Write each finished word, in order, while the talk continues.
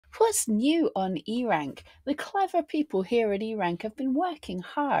What's new on eRank? The clever people here at eRank have been working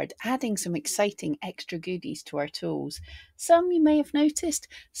hard, adding some exciting extra goodies to our tools. Some you may have noticed,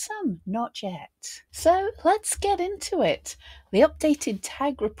 some not yet. So let's get into it. The updated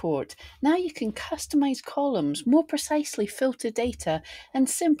tag report. Now you can customize columns, more precisely filter data, and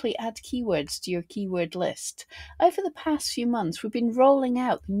simply add keywords to your keyword list. Over the past few months, we've been rolling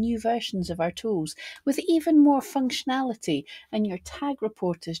out the new versions of our tools with even more functionality, and your tag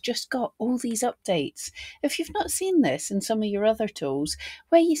report has just got all these updates. If you've not seen this in some of your other tools,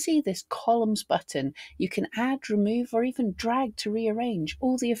 where you see this columns button, you can add, remove, or even drag to rearrange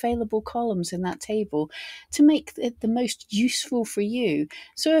all the available columns in that table to make it the most useful for you.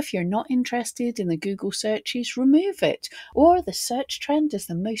 So if you're not interested in the Google searches, remove it. Or the search trend is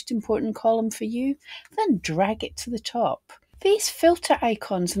the most important column for you, then drag it to the top. These filter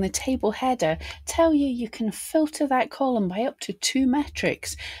icons in the table header tell you can filter that column by up to 2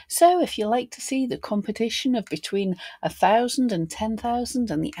 metrics. So if you like to see the competition of between 1,000 and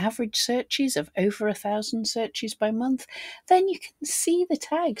 10,000 and the average searches of over 1,000 searches by month, then you can see the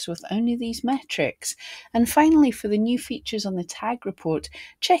tags with only these metrics. And finally, for the new features on the tag report,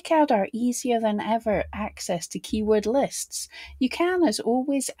 check out our easier than ever access to keyword lists. You can, as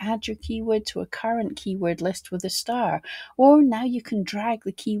always, add your keyword to a current keyword list with a star, or now you can drag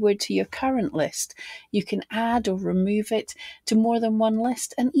the keyword to your current list. You can add or remove it to more than one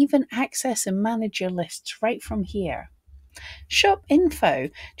list and even access and manage your lists right from here. Shop info.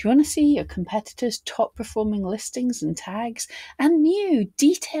 Do you want to see your competitors' top performing listings and tags? And new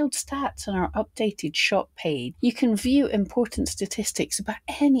detailed stats on our updated shop page. You can view important statistics about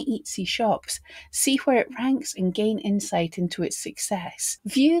any Etsy shops, see where it ranks and gain insight into its success.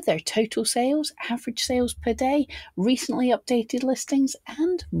 View their total sales, average sales per day, recently updated listings,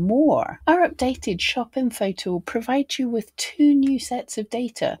 and more. Our updated shop info tool provides you with 2 new sets of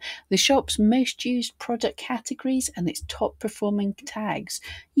data: the shop's most used product categories and its top performing tags.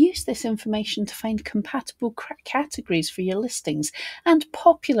 Use this information to find compatible categories for your listings and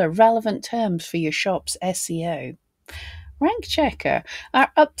popular relevant terms for your shop's SEO. Rank Checker.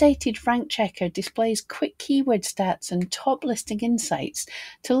 Our updated Rank Checker displays quick keyword stats and top listing insights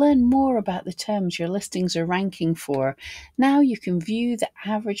to learn more about the terms your listings are ranking for. Now you can view the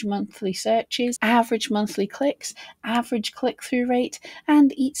average monthly searches, average monthly clicks, average click-through rate,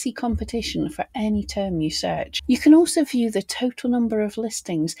 and Etsy competition for any term you search. You can also view the total number of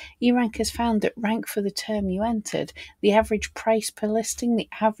listings eRank has found that rank for the term you entered, the average price per listing, the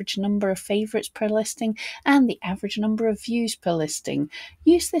average number of favorites per listing, and the average number of views per listing.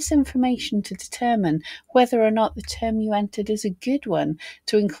 Use this information to determine whether or not the term you entered is a good one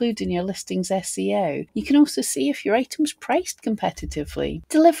to include in your listing's SEO. You can also see if your item's priced competitively.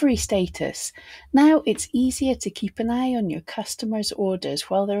 Delivery status. Now it's easier to keep an eye on your customers' orders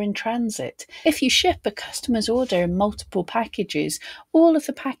while they're in transit. If you ship a customer's order in multiple packages, all of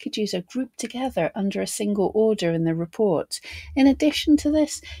the packages are grouped together under a single order in the report. In addition to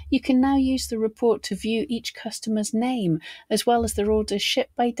this, you can now use the report to view each customer's name, as well as their orders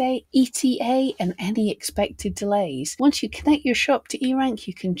shipped by date, ETA, and any expected delays. Once you connect your shop to eRank,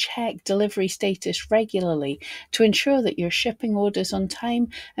 you can check delivery status regularly to ensure that you're shipping orders on time,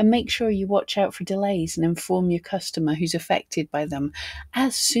 and make sure you watch out for delays and inform your customer who's affected by them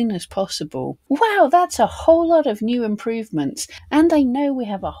as soon as possible. Wow, that's a whole lot of new improvements, and I know we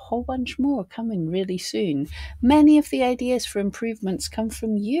have a whole bunch more coming really soon. Many of the ideas for improvements come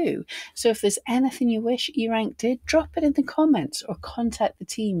from you, so if there's anything you wish eRank did, drop it in the comments or contact the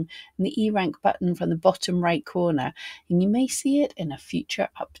team in the eRank button from the bottom right corner, and you may see it in a future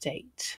update.